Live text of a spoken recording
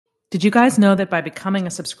Did you guys know that by becoming a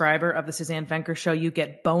subscriber of the Suzanne Venker Show, you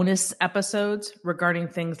get bonus episodes regarding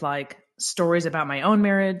things like stories about my own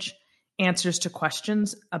marriage, answers to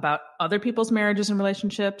questions about other people's marriages and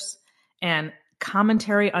relationships, and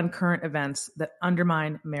commentary on current events that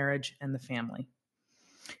undermine marriage and the family.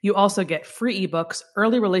 You also get free ebooks,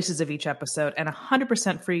 early releases of each episode, and a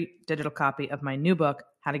 100% free digital copy of my new book,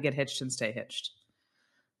 How to Get Hitched and Stay Hitched.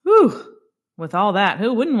 Whew! With all that,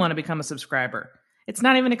 who wouldn't want to become a subscriber? It's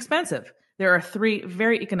not even expensive. There are 3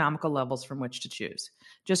 very economical levels from which to choose.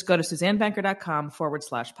 Just go to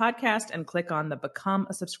SuzanneBanker.com/podcast and click on the Become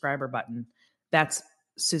a Subscriber button. That's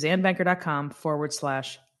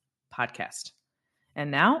SuzanneBanker.com/podcast.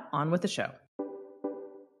 And now, on with the show.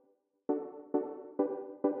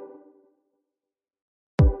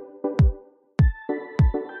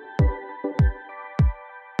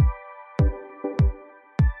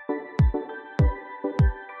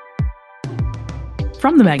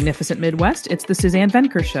 From the magnificent Midwest, it's the Suzanne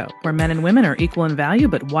Venker Show, where men and women are equal in value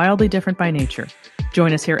but wildly different by nature.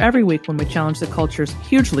 Join us here every week when we challenge the culture's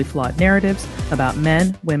hugely flawed narratives about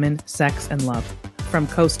men, women, sex, and love. From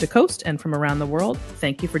coast to coast and from around the world,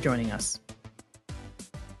 thank you for joining us.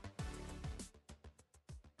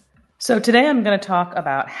 So today I'm going to talk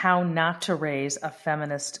about how not to raise a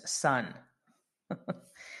feminist son.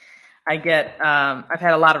 I've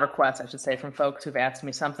had a lot of requests, I should say, from folks who've asked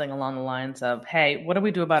me something along the lines of, hey, what do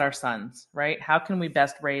we do about our sons, right? How can we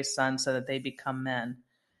best raise sons so that they become men?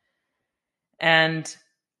 And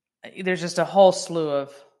there's just a whole slew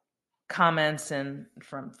of comments and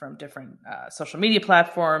from different social media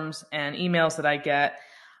platforms and emails that I get.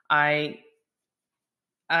 I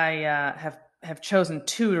have chosen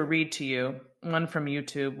 2 to read to you. One from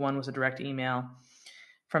YouTube, one was a direct email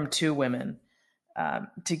from 2 women.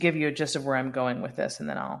 To give you a gist of where I'm going with this, and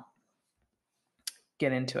then I'll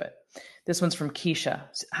get into it. This one's from Keisha.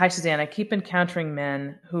 Hi, Suzanne. I keep encountering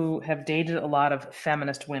men who have dated a lot of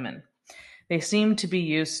feminist women. They seem to be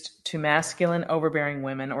used to masculine, overbearing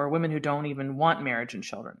women or women who don't even want marriage and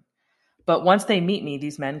children. But once they meet me,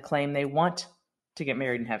 these men claim they want to get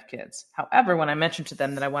married and have kids. However, when I mention to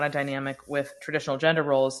them that I want a dynamic with traditional gender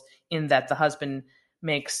roles in that the husband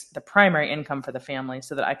makes the primary income for the family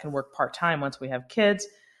so that I can work part-time once we have kids,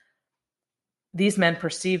 these men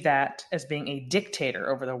perceive that as being a dictator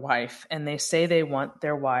over their wife, and they say they want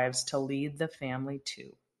their wives to lead the family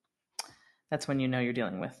too. That's when you know you're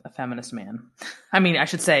dealing with a feminist man. I mean, I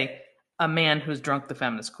should say a man who's drunk the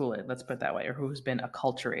feminist Kool-Aid, let's put it that way, or who's been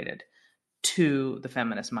acculturated to the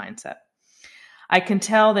feminist mindset. I can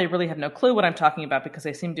tell they really have no clue what I'm talking about because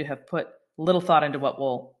they seem to have put little thought into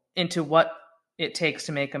what it takes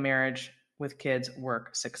to make a marriage with kids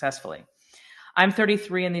work successfully. I'm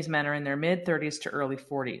 33 and these men are in their mid-30s to early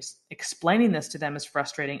 40s. Explaining this to them is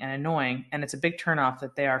frustrating and annoying, and it's a big turnoff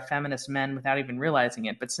that they are feminist men without even realizing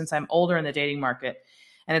it. But since I'm older in the dating market,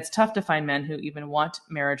 and it's tough to find men who even want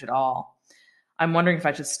marriage at all, I'm wondering if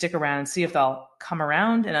I should stick around and see if they'll come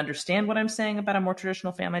around and understand what I'm saying about a more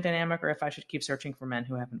traditional family dynamic, or if I should keep searching for men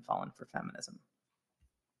who haven't fallen for feminism.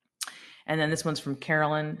 And then this one's from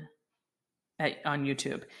Carolyn on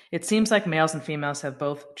YouTube. It seems like males and females have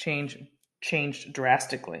both changed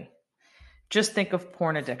drastically. Just think of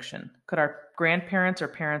porn addiction. Could our grandparents or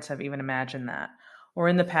parents have even imagined that? Or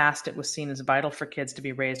in the past, it was seen as vital for kids to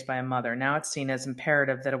be raised by a mother. Now it's seen as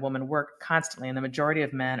imperative that a woman work constantly, and the majority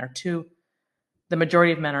of men are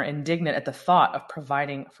indignant at the thought of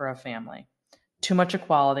providing for a family. Too much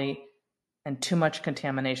equality and too much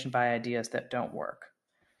contamination by ideas that don't work.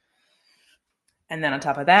 And then on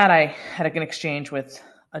top of that, I had an exchange with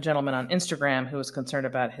a gentleman on Instagram who was concerned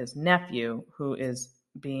about his nephew, who is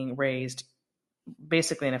being raised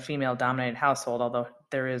basically in a female-dominated household, although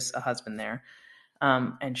there is a husband there.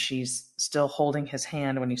 And she's still holding his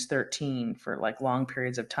hand when he's 13 for like long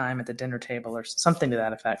periods of time at the dinner table or something to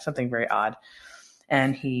that effect, something very odd.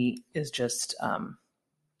 And he is just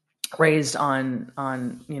raised on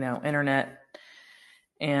internet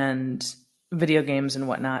and video games and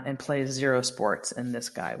whatnot, and plays zero sports. And this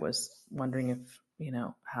guy was wondering if,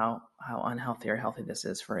 how unhealthy or healthy this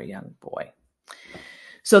is for a young boy.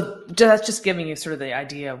 So that's just giving you sort of the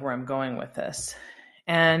idea of where I'm going with this.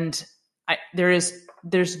 And there's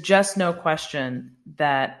just no question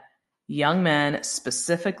that young men,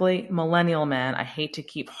 specifically millennial men, I hate to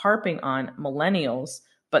keep harping on millennials,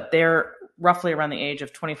 but they're roughly around the age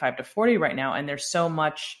of 25 to 40 right now. And there's so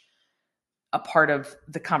much a part of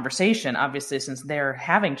the conversation, obviously, since they're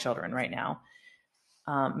having children right now,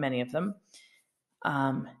 many of them.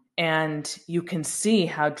 And you can see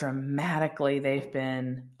how dramatically they've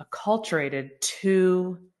been acculturated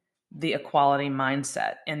to the equality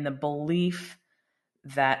mindset and the belief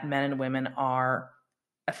that men and women are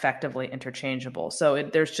effectively interchangeable. So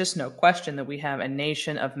there's just no question that we have a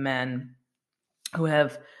nation of men who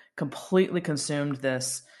have completely consumed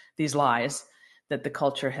these lies that the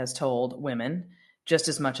culture has told women just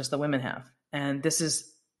as much as the women have. And this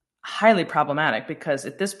is highly problematic because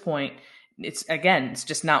at this point, it's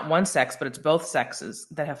just not one sex, but it's both sexes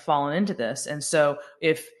that have fallen into this. And so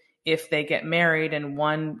if they get married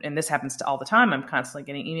and this happens to all the time, I'm constantly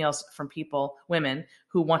getting emails from women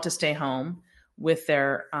who want to stay home with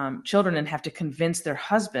their children and have to convince their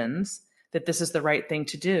husbands that this is the right thing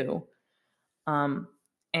to do. And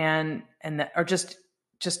that, or just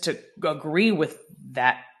to agree with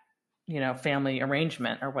that, family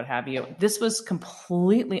arrangement or what have you. This was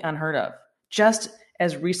completely unheard of, just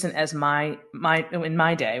as recent as in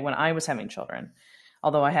my day when I was having children,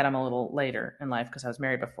 although I had them a little later in life because I was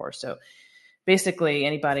married before. So basically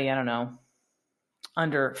anybody, I don't know,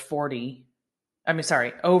 under 40,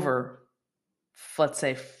 over, let's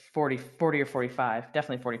say 40 or 45,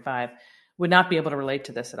 definitely 45, would not be able to relate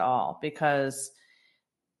to this at all, because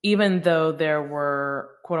even though there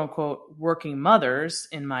were quote unquote working mothers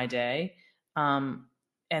in my day,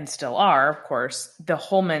 and still are, of course, the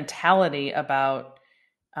whole mentality about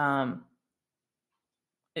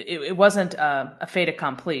it wasn't a fait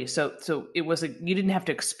accompli. So it was you didn't have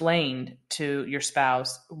to explain to your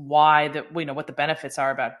spouse why what the benefits are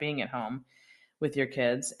about being at home with your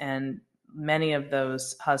kids. And many of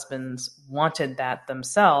those husbands wanted that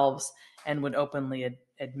themselves and would openly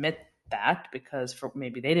admit that, because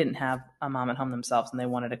maybe they didn't have a mom at home themselves and they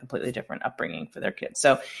wanted a completely different upbringing for their kids.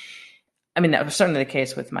 So, I mean, that was certainly the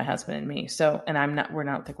case with my husband and me. So, and I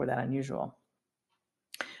don't think we're that unusual.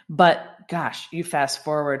 But gosh, you fast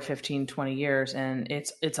forward 15, 20 years and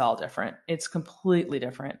it's all different. It's completely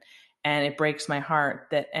different. And it breaks my heart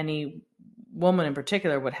that any woman in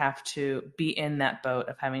particular would have to be in that boat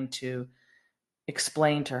of having to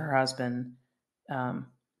explain to her husband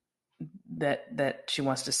that she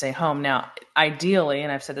wants to stay home. Now, ideally,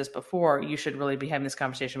 and I've said this before, you should really be having this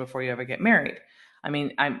conversation before you ever get married. I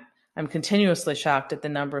mean, I'm continuously shocked at the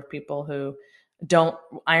number of people who don't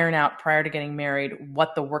iron out prior to getting married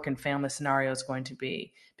what the work and family scenario is going to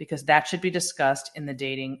be, because that should be discussed in the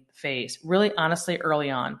dating phase, really honestly early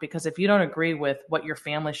on. Because if you don't agree with what your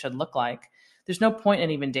family should look like, there's no point in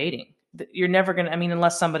even dating. You're never going to,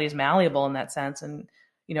 unless somebody's malleable in that sense and,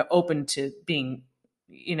 open to being,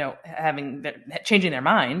 changing their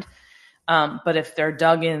mind. But if they're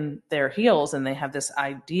dug in their heels and they have this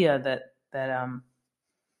idea that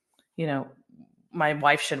my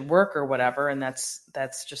wife should work or whatever, and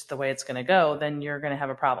that's just the way it's going to go, then you're going to have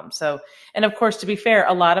a problem. So, and of course, to be fair,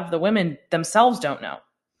 a lot of the women themselves don't know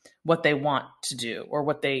what they want to do or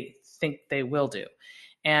what they think they will do.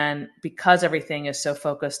 And because everything is so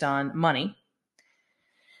focused on money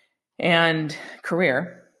and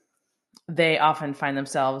career, they often find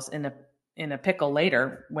themselves in a pickle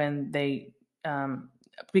later when they,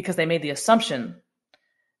 because they made the assumption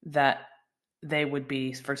that they would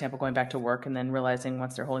be, for example, going back to work and then realizing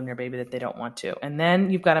once they're holding their baby that they don't want to. And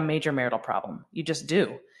then you've got a major marital problem. You just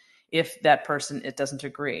do, if that person, it doesn't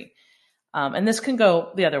agree. And this can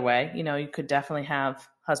go the other way. You could definitely have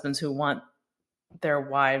husbands who want their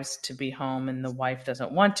wives to be home and the wife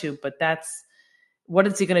doesn't want to, but what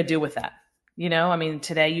is he going to do with that?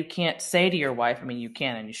 Today you can't say to your wife, you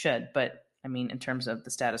can and you should, but in terms of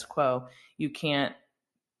the status quo, you can't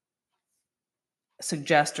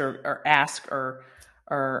suggest or ask or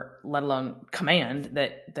let alone command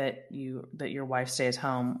that your wife stays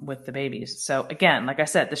home with the babies. So again, like I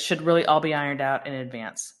said, this should really all be ironed out in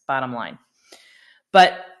advance, bottom line.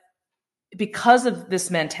 But because of this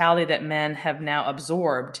mentality that men have now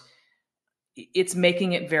absorbed, it's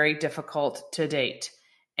making it very difficult to date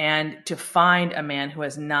and to find a man who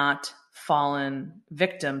has not fallen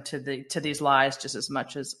victim to these lies just as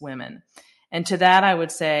much as women. And to that, I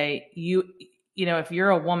would say, if you're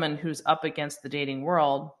a woman who's up against the dating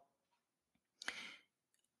world,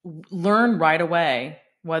 learn right away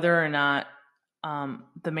whether or not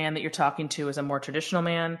the man that you're talking to is a more traditional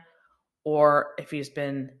man or if he's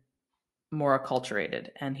been more acculturated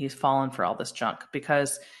and he's fallen for all this junk,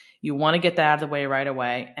 because you want to get that out of the way right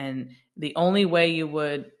away. And the only way you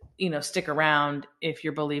would, stick around if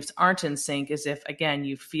your beliefs aren't in sync is if, again,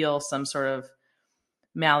 you feel some sort of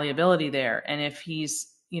malleability there. And if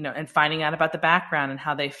he's, and finding out about the background and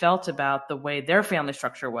how they felt about the way their family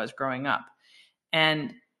structure was growing up,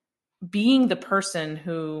 and being the person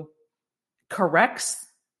who corrects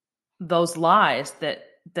those lies that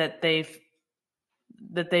they've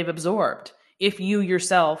absorbed, if you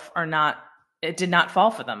yourself did not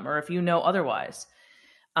fall for them, or if you know otherwise.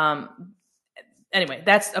 anyway,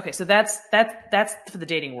 that's okay. So that's for the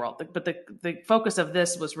dating world. But the focus of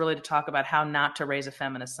this was really to talk about how not to raise a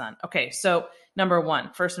feminist son. Okay, so number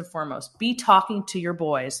one, first and foremost, be talking to your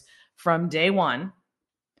boys from day one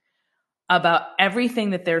about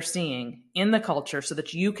everything that they're seeing in the culture so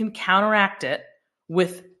that you can counteract it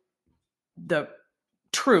with the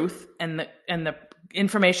truth and the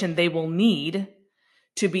information they will need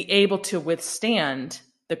to be able to withstand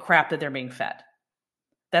the crap that they're being fed.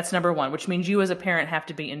 That's number one, which means you as a parent have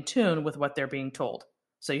to be in tune with what they're being told.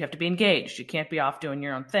 So you have to be engaged. You can't be off doing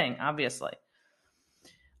your own thing, obviously.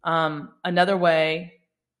 Another way,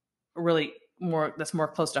 really that's more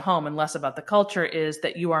close to home and less about the culture, is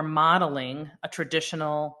that you are modeling a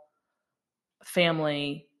traditional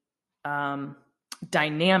family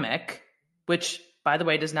dynamic, which, by the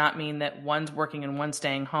way, does not mean that one's working and one's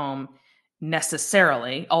staying home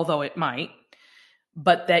necessarily, although it might,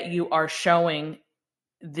 but that you are showing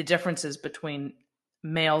the differences between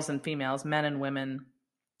males and females, men and women,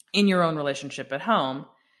 in your own relationship at home,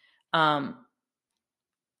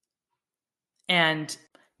 and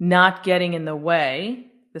not getting in the way,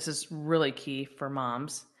 this is really key for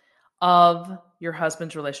moms, of your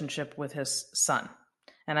husband's relationship with his son.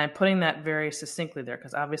 And I'm putting that very succinctly there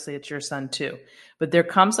because obviously it's your son too. But there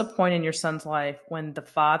comes a point in your son's life when the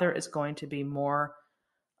father is going to be more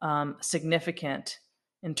significant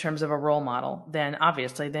in terms of a role model than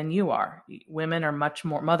you are.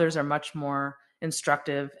 Mothers are much more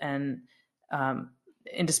instructive and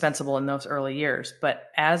indispensable in those early years. But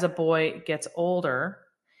as a boy gets older,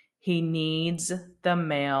 he needs the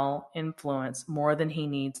male influence more than he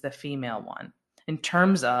needs the female one. In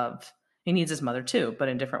terms of, he needs his mother too, but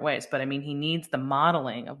in different ways. But I mean, he needs the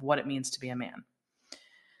modeling of what it means to be a man.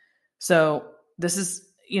 So this is,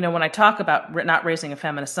 when I talk about not raising a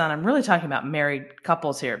feminist son, I'm really talking about married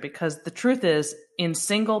couples here, because the truth is, in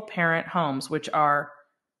single parent homes, which are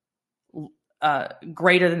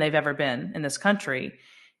greater than they've ever been in this country,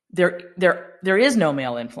 there is no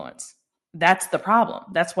male influence. That's the problem.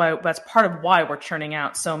 That's part of why we're churning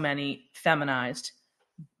out so many feminized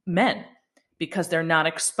men, because they're not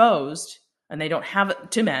exposed and they don't have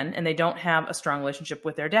to men, and they don't have a strong relationship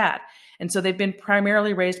with their dad. And so they've been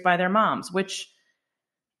primarily raised by their moms, which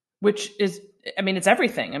is, it's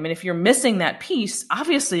everything. If you're missing that piece,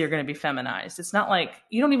 obviously you're going to be feminized. It's not like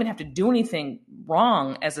you don't even have to do anything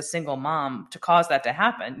wrong as a single mom to cause that to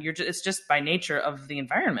happen. It's just by nature of the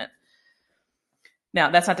environment. Now,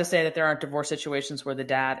 that's not to say that there aren't divorce situations where the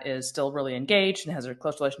dad is still really engaged and has a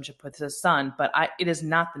close relationship with his son, but it is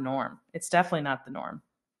not the norm. It's definitely not the norm.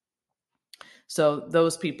 So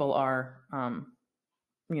those people are,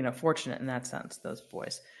 fortunate in that sense, those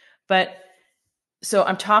boys. But so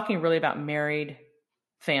I'm talking really about married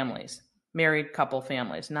couple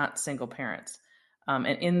families, not single parents. And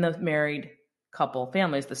in the married couple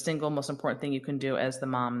families, the single most important thing you can do as the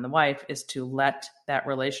mom and the wife is to let that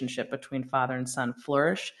relationship between father and son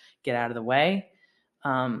flourish, get out of the way.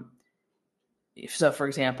 So, for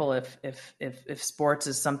example, if sports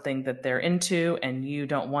is something that they're into and you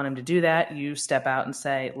don't want him to do that, you step out and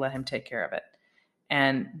say, let him take care of it.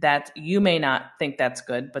 And that, you may not think that's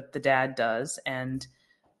good, but the dad does. And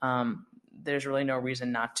there's really no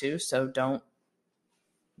reason not to. So don't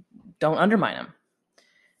undermine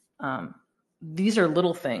him. These are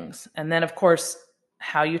little things. And then, of course,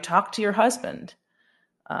 how you talk to your husband,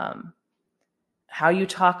 how you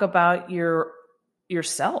talk about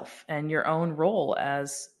yourself and your own role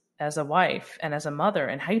as a wife and as a mother,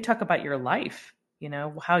 and how you talk about your life,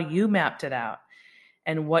 how you mapped it out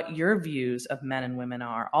and what your views of men and women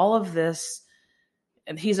are. All of this,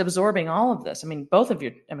 and he's absorbing all of this.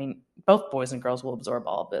 Both boys and girls will absorb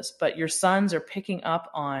all of this, but your sons are picking up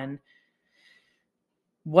on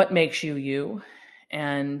what makes you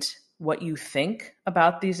and what you think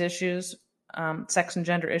about these issues, sex and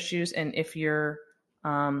gender issues. And if you're,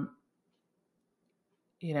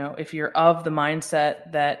 if you're of the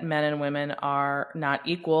mindset that men and women are not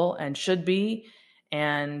equal and should be,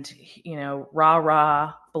 and,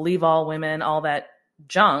 rah, believe all women, all that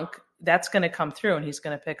junk, that's going to come through, and he's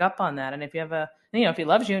going to pick up on that. And if you have if he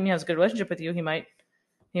loves you and he has a good relationship with you, he might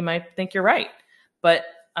think you're right, but,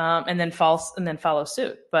 and then follow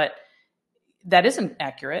suit. But that isn't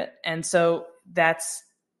accurate. And so that's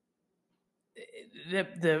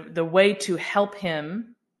the way to help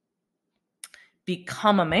him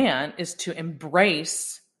become a man, is to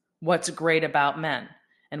embrace what's great about men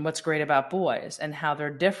and what's great about boys and how they're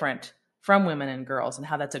different from women and girls and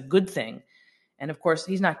how that's a good thing. And of course,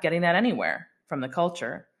 he's not getting that anywhere from the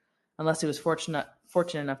culture, unless he was fortunate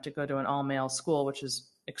enough to go to an all-male school, which is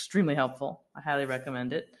extremely helpful. I highly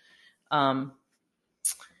recommend it.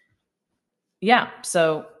 yeah,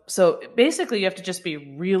 so basically you have to just be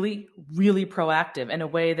really, really proactive in a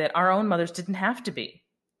way that our own mothers didn't have to be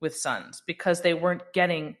with sons, because they weren't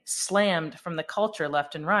getting slammed from the culture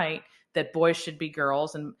left and right that boys should be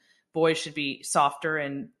girls and boys should be softer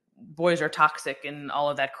and boys are toxic and all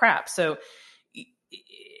of that crap. So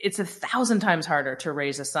it's 1,000 times harder to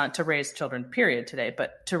raise a son, to raise children, period, today,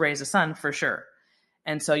 but to raise a son for sure.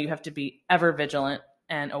 And so you have to be ever vigilant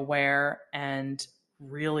and aware and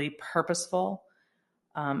really purposeful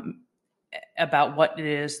about what it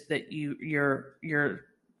is that you're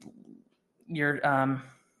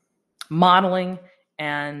modeling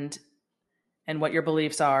and what your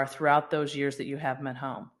beliefs are throughout those years that you have him at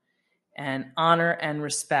home, and honor and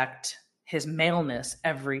respect his maleness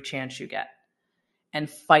every chance you get, and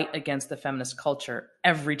fight against the feminist culture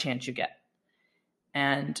every chance you get.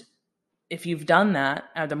 And if you've done that,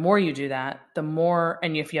 the more you do that, the more,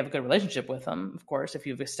 and if you have a good relationship with him, of course, if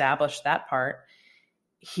you've established that part,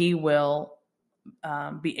 he will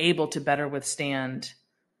be able to better withstand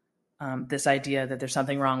this idea that there's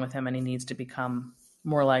something wrong with him and he needs to become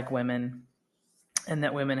more like women, and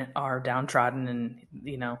that women are downtrodden and,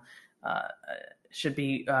 should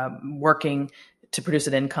be working to produce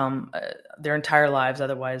an income their entire lives.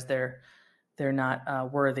 Otherwise, they're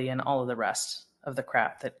not worthy, and all of the rest of the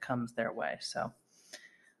crap that comes their way. So,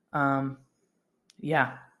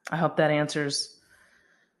 yeah, I hope that answers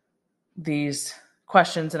these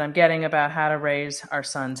questions that I'm getting about how to raise our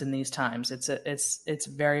sons in these times. It's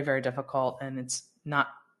very, very difficult, and it's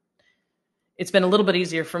been a little bit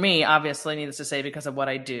easier for me, obviously, needless to say, because of what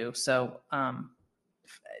I do. So,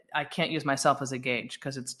 I can't use myself as a gauge,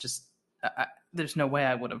 because it's just, there's no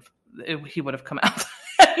way he would have come out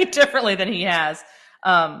any differently than he has.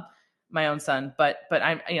 My own son, but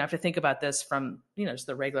I have to think about this from, just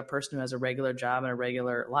the regular person who has a regular job and a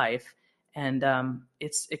regular life. And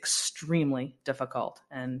it's extremely difficult.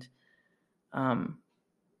 And I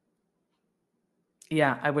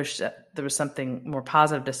wish that there was something more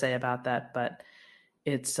positive to say about that, but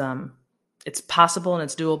it's possible and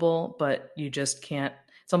it's doable, but you just can't.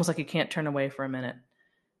 It's almost like you can't turn away for a minute,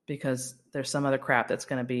 because there's some other crap that's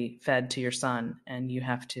going to be fed to your son, and you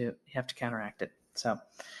have to counteract it. So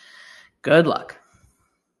good luck.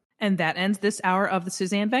 And that ends this hour of the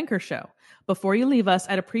Suzanne Venker Show. Before you leave us,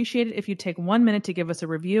 I'd appreciate it if you take 1 minute to give us a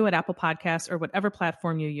review at Apple Podcasts or whatever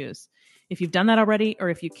platform you use. If you've done that already, or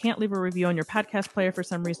if you can't leave a review on your podcast player for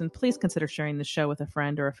some reason, please consider sharing the show with a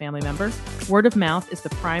friend or a family member. Word of mouth is the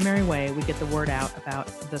primary way we get the word out about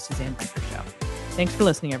the Suzanne Venker Show. Thanks for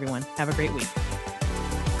listening, everyone. Have a great week.